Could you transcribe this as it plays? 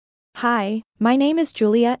Hi, my name is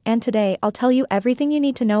Julia and today I'll tell you everything you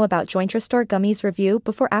need to know about Joint Restore Gummies review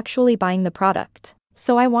before actually buying the product.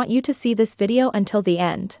 So I want you to see this video until the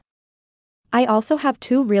end. I also have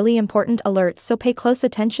two really important alerts, so pay close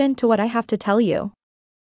attention to what I have to tell you.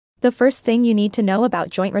 The first thing you need to know about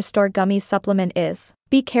Joint Restore Gummies supplement is,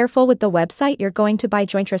 be careful with the website you're going to buy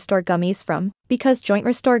Joint Restore Gummies from, because Joint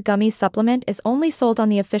Restore Gummies supplement is only sold on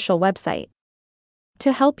the official website.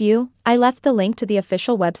 To help you, I left the link to the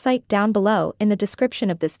official website down below in the description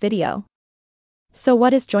of this video. So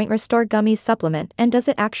what is Joint Restore Gummies supplement and does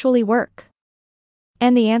it actually work?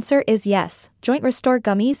 And the answer is yes, Joint Restore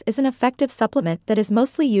Gummies is an effective supplement that is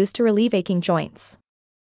mostly used to relieve aching joints.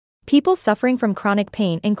 People suffering from chronic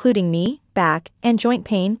pain including knee, back, and joint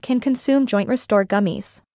pain can consume Joint Restore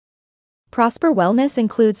Gummies. Prosper Wellness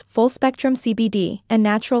includes full-spectrum CBD and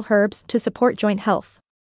natural herbs to support joint health.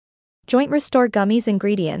 Joint Restore Gummies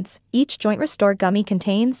ingredients: each Joint Restore Gummy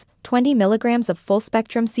contains 20 mg of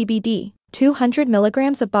full-spectrum CBD, 200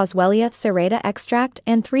 mg of Boswellia serrata extract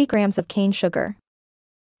and 3 grams of cane sugar.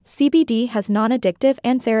 CBD has non-addictive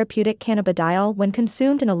and therapeutic cannabidiol. When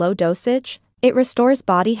consumed in a low dosage, it restores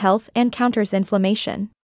body health and counters inflammation.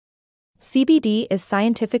 CBD is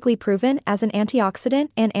scientifically proven as an antioxidant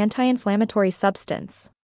and anti-inflammatory substance.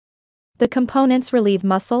 The components relieve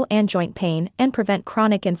muscle and joint pain and prevent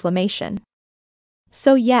chronic inflammation.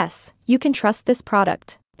 So yes, you can trust this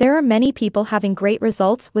product. There are many people having great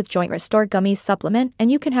results with Joint Restore Gummies supplement,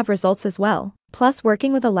 and you can have results as well. Plus,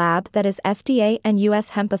 working with a lab that is FDA and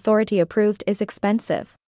US Hemp Authority approved is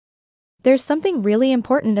expensive. There's something really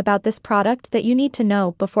important about this product that you need to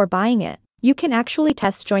know before buying it. You can actually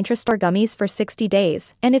test Joint Restore Gummies for 60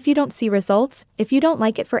 days, and if you don't see results, if you don't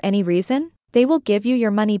like it for any reason, they will give you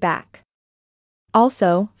your money back.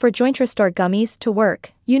 Also, for Joint Restore Gummies to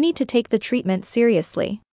work, you need to take the treatment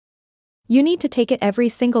seriously. You need to take it every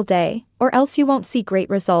single day, or else you won't see great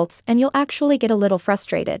results and you'll actually get a little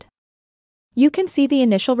frustrated. You can see the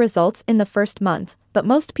initial results in the first month, but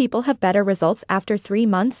most people have better results after 3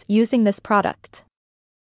 months using this product.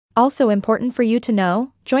 Also important for you to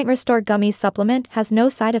know, Joint Restore Gummies supplement has no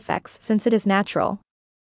side effects since it is natural.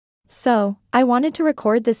 So, I wanted to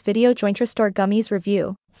record this video Joint Restore Gummies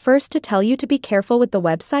review, first to tell you to be careful with the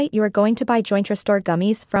website you are going to buy Joint Restore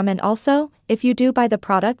Gummies from, and also, if you do buy the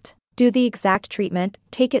product, do the exact treatment,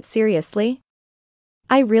 take it seriously.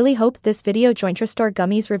 I really hope this video Joint Restore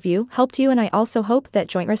Gummies review helped you, and I also hope that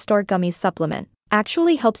Joint Restore Gummies supplement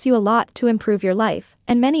actually helps you a lot to improve your life,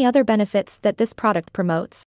 and many other benefits that this product promotes.